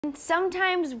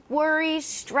Sometimes worry,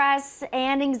 stress,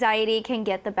 and anxiety can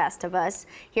get the best of us.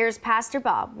 Here's Pastor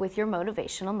Bob with your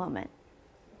motivational moment.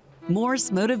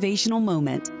 Moore's Motivational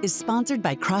Moment is sponsored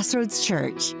by Crossroads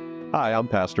Church. Hi, I'm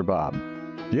Pastor Bob.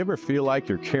 Do you ever feel like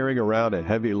you're carrying around a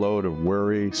heavy load of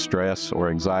worry, stress, or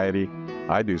anxiety?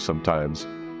 I do sometimes.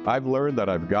 I've learned that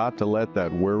I've got to let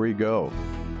that worry go.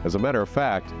 As a matter of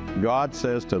fact, God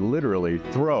says to literally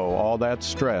throw all that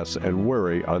stress and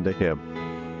worry onto Him.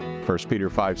 1 Peter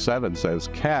 5:7 says,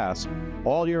 "Cast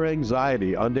all your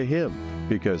anxiety unto Him,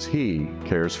 because He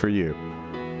cares for you."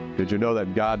 Did you know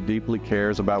that God deeply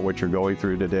cares about what you're going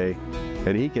through today?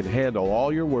 And He can handle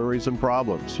all your worries and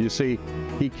problems. You see,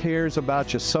 He cares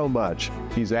about you so much,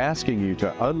 He's asking you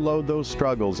to unload those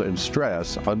struggles and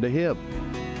stress unto Him.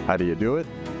 How do you do it?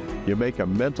 You make a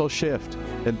mental shift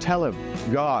and tell Him,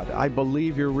 "God, I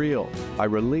believe You're real. I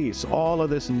release all of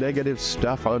this negative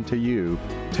stuff onto You.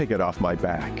 Take it off my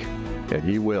back." And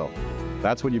He will.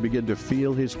 That's when you begin to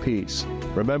feel His peace.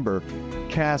 Remember,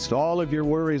 cast all of your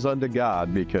worries unto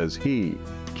God because He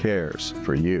cares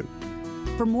for you.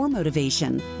 For more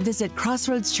motivation, visit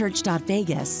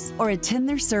CrossroadsChurch.vegas or attend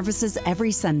their services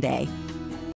every Sunday.